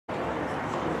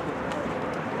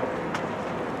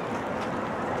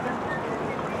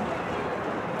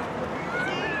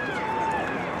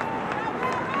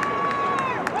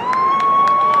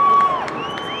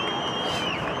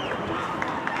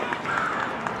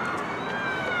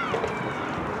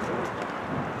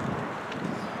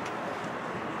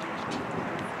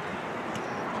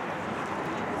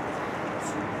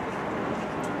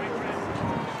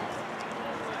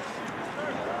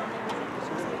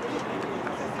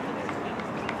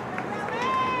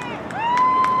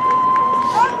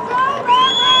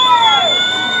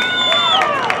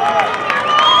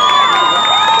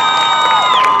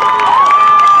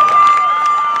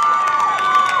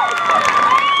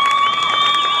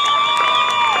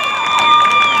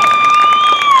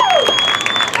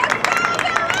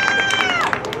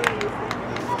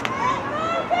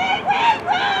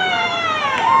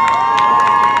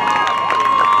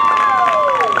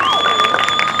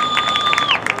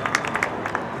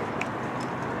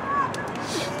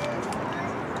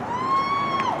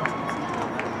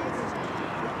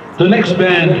The next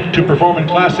band to perform in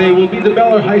Class A will be the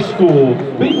Beller High School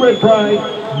Big Red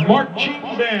Pride Marching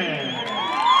Band.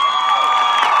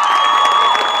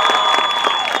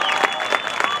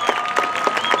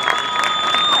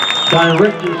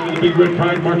 Directors for the Big Red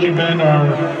Pride Marching Band are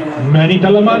Manny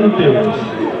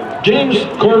Talamantes, James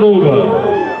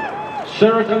Cordova,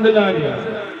 Sarah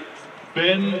Candelaria,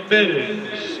 Ben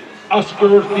Perez, Oscar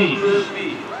Ortiz,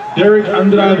 Derek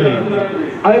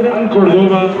Andrade, Ivan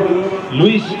Cordova,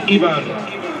 Luis Ibarra.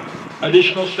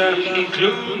 Additional staff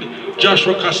include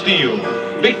Joshua Castillo,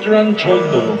 Victor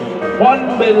Anchondo,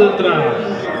 Juan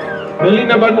Beltran,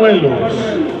 Melina Banuelos,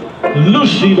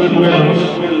 Lucy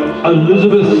Banuelos,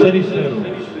 Elizabeth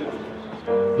Ceniceros.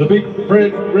 The Big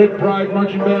Red Pride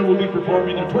Marching Band will be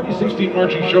performing a 2016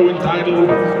 marching show entitled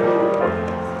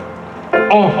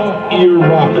Off-Ear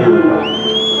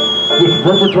Rocker, with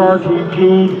repertoire to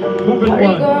include Movement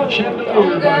 1,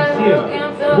 Chandelier by Sia,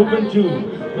 Movement 2,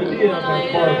 Medea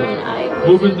by Barbara,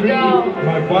 Movement 3,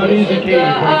 My Body's a Cage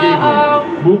by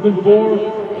Gabriel, Movement 4,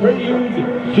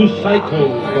 Prelude to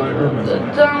Cycles by Herman.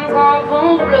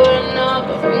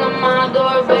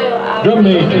 Drum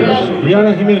majors,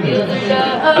 Rihanna Jimenez,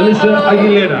 Alyssa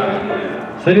Aguilera,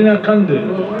 Serena Candid,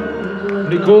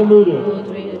 Nicole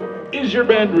Mudo. Is your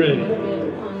band ready?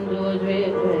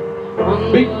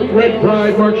 Big Red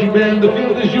Pride Marching Band, the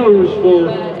field is yours for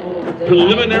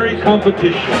preliminary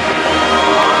competition.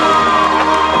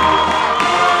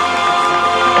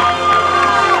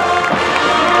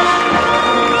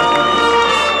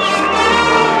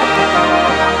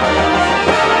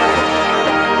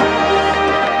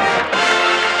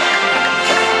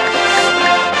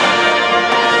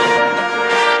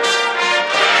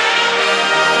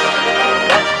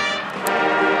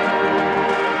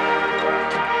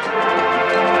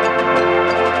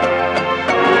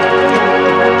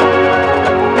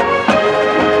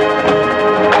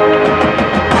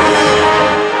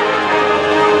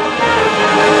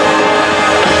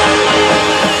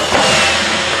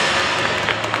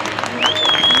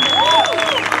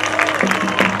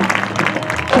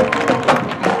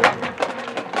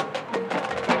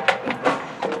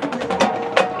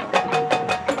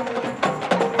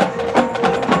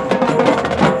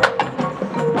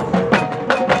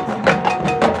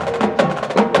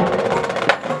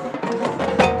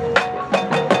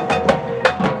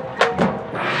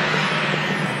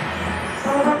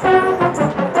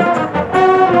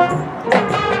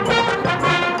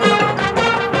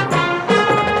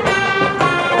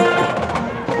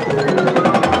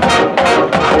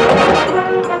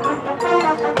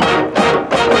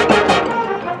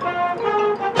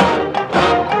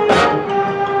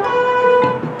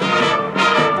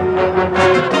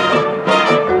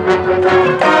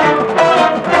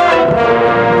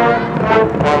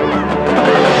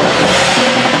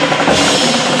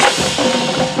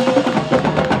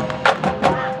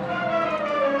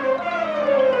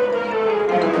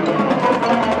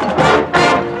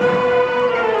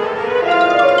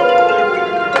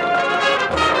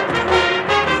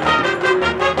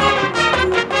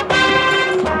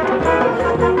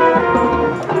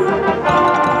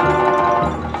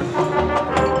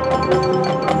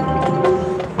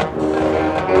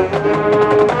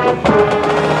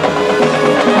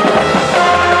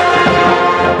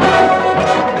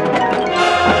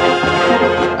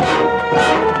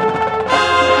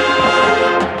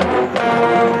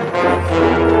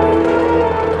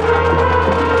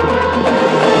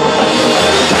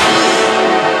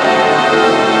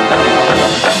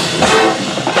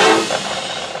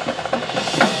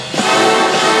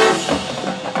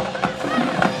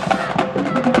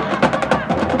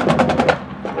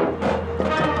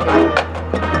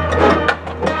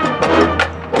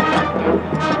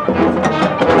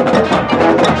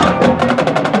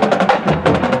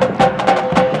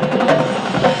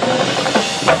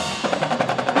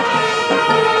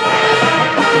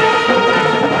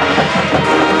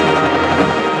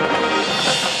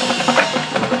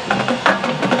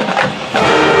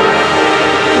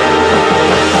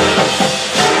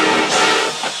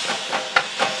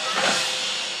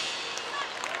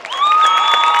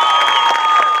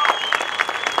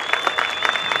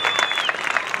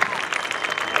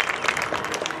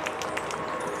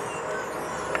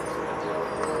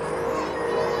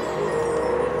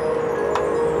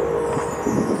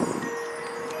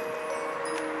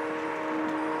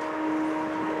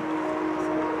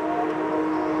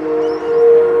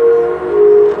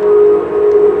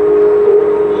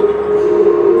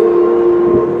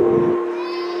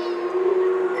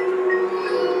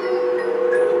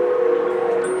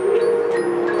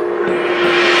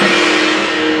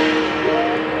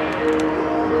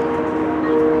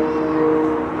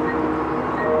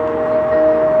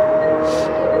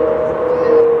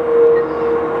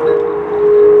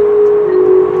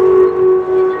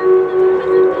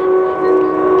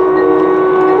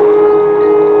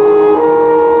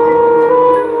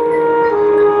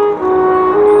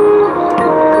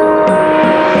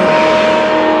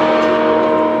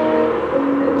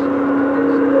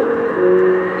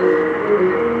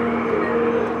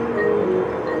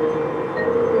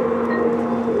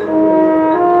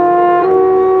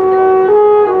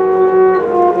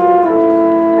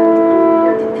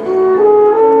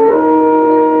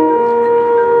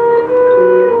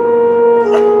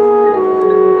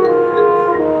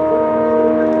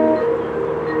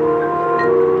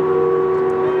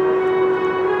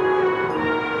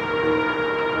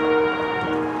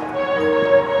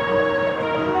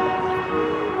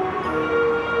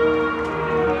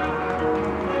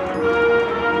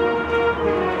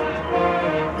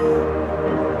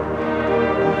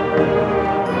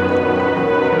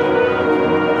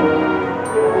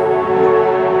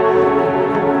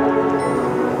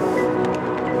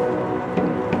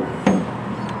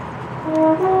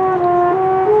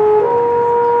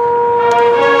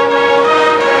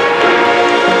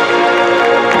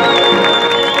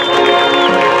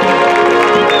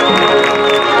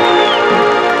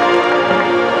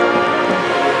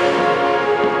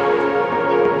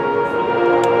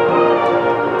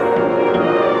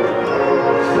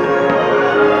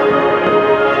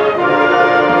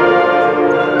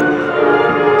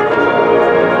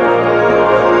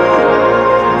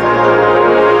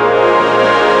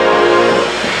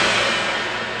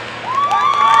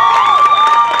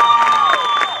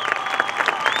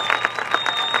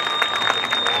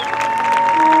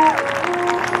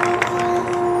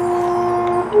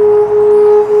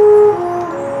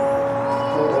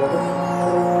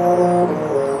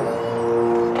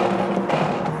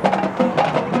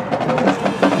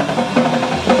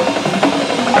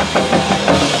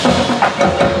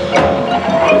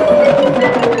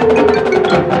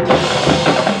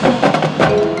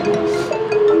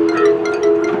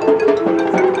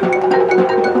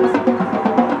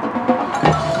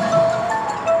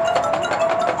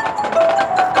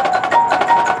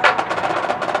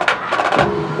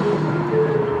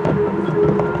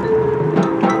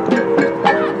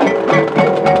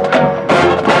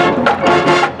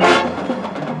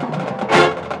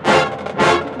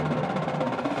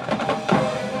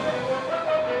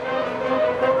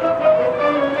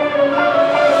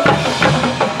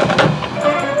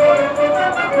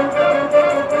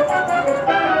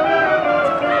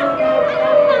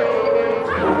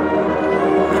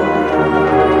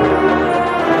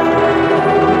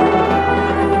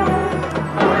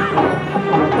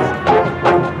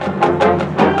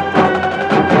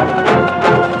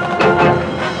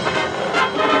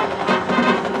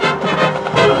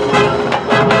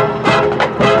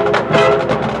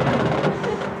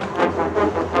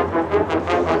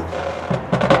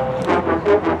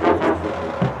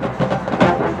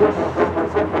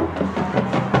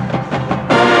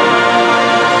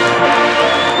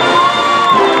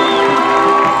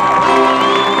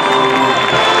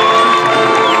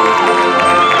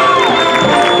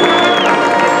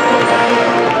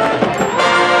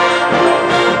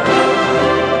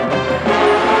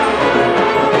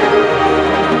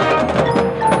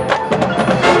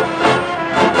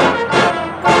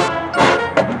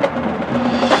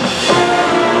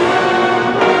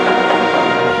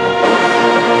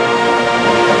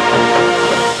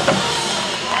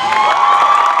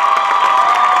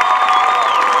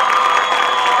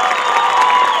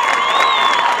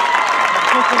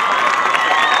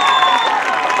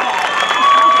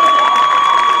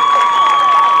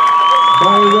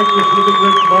 Marchfest with the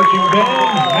Big Marching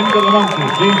Band, and Calamante,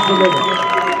 James Cordova.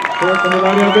 For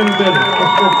Candelaria Benítez,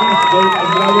 Oscar Cruz, Dave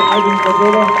Andrade, Ivan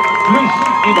Cordova, Luis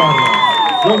Ibarra.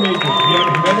 Drum majors,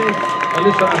 Rihanna Jimenez,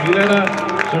 Alyssa Aguilera,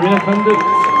 Serena Condit,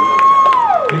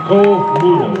 Nicole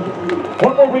Mudo.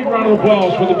 One more big round of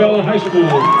applause for the Bellin High School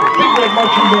Big Red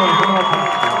Marching Band from our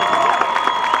country.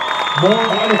 More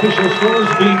unofficial scores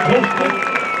being posted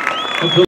until